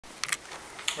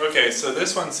Okay, so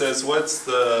this one says this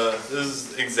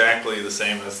is exactly the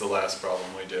same as the last problem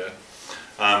we did,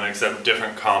 except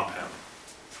different compound.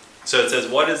 So it says,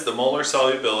 what is the molar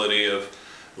solubility of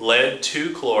lead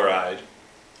 2 chloride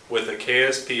with a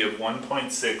KSP of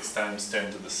 1.6 times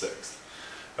 10 to the 6th?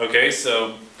 Okay,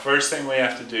 so first thing we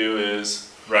have to do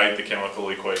is write the chemical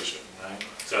equation, right?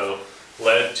 So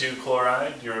lead 2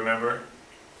 chloride, do you remember?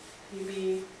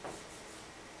 PbCl2.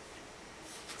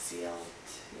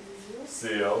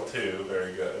 Cl2,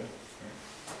 very good.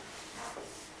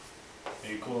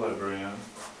 Equilibrium.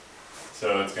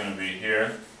 So it's going to be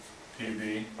here,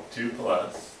 Pb2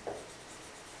 plus.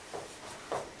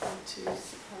 Okay.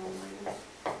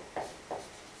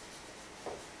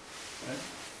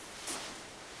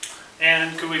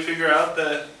 And could we figure out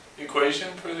the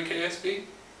equation for the KSP?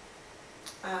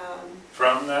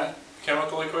 From that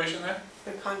chemical equation there?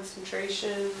 The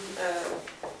concentration of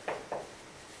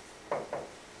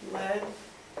lead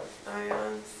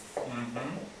ions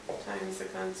times the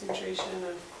concentration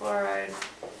of chloride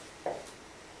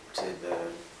to the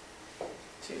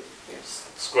 2,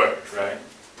 yes. Squared, right?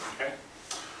 Okay.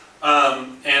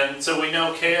 And so we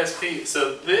know KSP,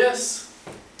 so this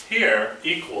here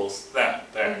equals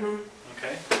that there.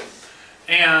 Okay.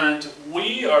 And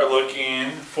we are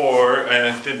looking for,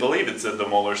 and I did believe it said the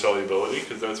molar solubility,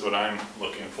 because that's what I'm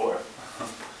looking for.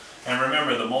 And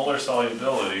remember, the molar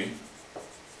solubility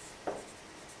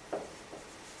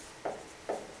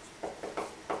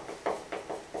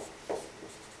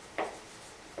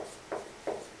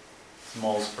is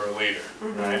moles per liter,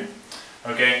 right?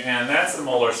 Okay, and that's the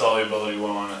molar solubility we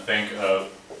want to think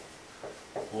of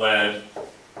lead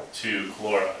to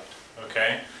chloride,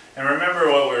 okay? And remember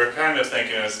what we were kind of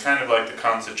thinking is kind of like the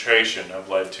concentration of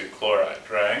lead 2 chloride,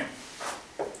 right?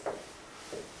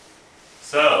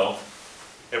 So,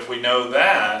 if we know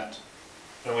that,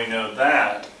 then we know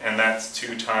that, and that's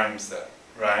 2 times that,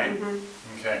 right?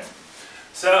 Okay.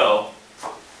 So,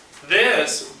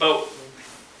 this, but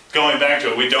going back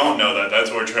to it, we don't know that. That's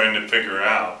what we're trying to figure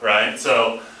out, right?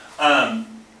 So,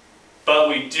 but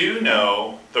we do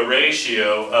know the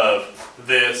ratio of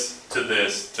this to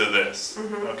this to this,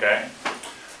 okay?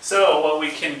 So what we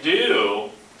can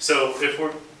do, so if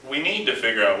we need to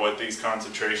figure out what these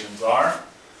concentrations are,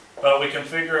 but we can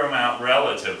figure them out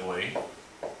relatively.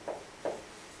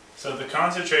 So the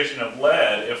concentration of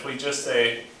lead, if we just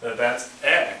say that that's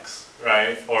X,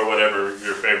 right, or whatever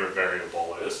your favorite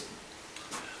variable is,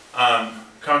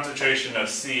 concentration of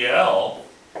Cl,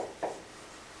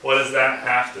 what does that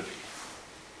have to be?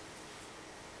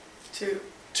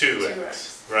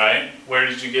 2x, right? Where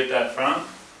did you get that from?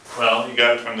 Well, you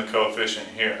got it from the coefficient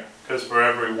here, because for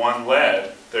every 1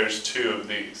 lead, there's 2 of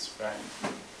these, right?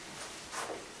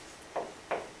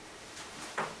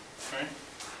 Okay.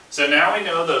 So now we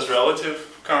know those relative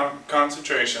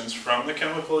concentrations from the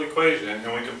chemical equation,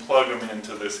 and we can plug them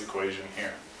into this equation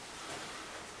here.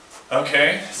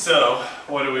 Okay, so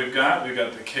what do we've got? We've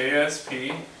got the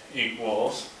KSP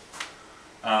equals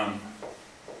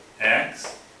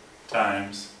X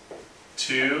times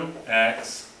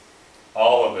 2x,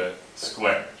 all of it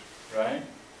squared, right?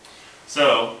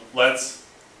 So let's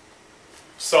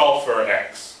solve for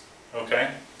x,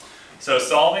 okay? So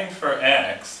solving for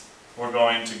x, we're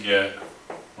going to get,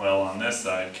 well, on this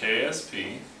side,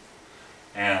 KSP,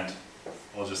 and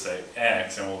we'll just say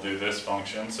x, and we'll do this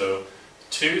function. So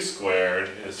 2 squared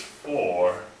is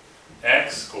 4,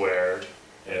 x squared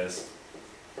is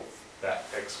that,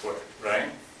 x squared,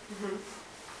 right?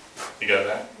 You got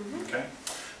that? Okay.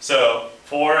 So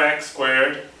 4x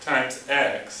squared times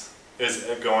x is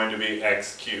going to be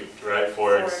x cubed, right?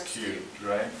 4x cubed,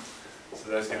 right?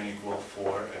 So that's going to equal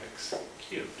 4x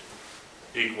cubed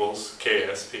equals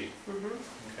KSP.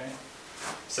 Okay.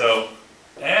 So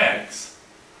x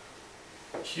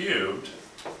cubed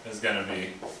is going to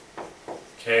be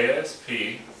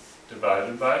KSP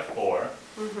divided by 4.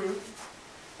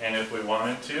 And if we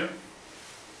wanted to,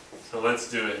 so let's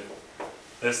do it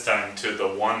this time to the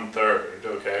 1/3,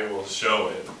 okay? We'll show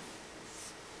it.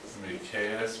 It'll be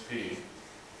KSP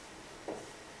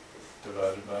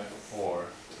divided by 4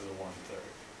 to the 1/3.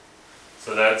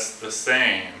 So that's the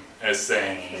same as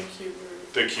saying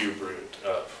the cube root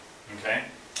of, okay?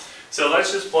 So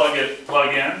let's just plug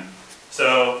in.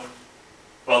 So,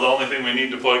 well, the only thing we need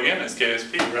to plug in is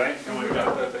KSP, right? And we've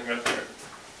got that thing up here.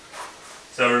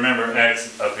 So remember,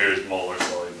 x up here is molar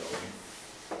solubility.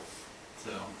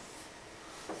 So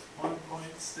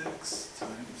 1.6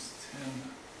 times 10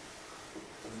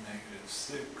 to the negative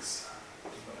 6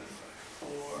 divided by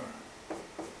 4.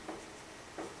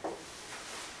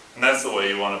 And that's the way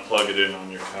you want to plug it in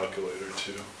on your calculator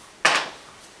too.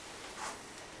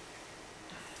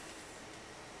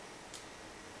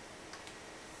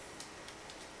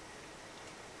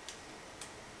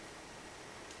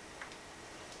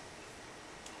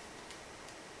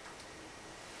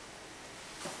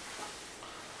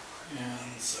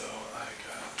 So I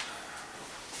got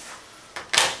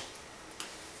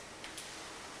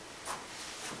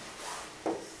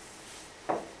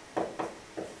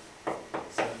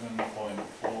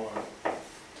 7.4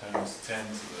 times 10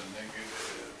 to the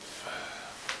negative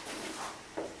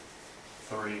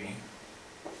 3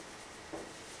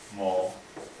 mole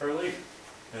per liter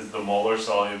is the molar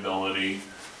solubility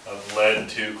of lead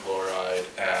 2 chloride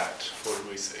at, what did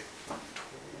we say?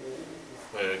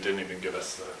 Wait, it didn't even give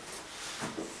us the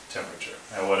temperature,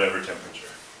 at whatever temperature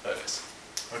that is.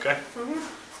 Okay?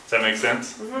 Does that make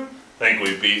sense? I think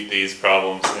we beat these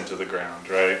problems into the ground,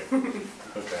 right?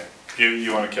 Okay.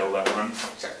 You want to kill that one?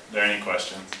 Sure. Are there any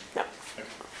questions?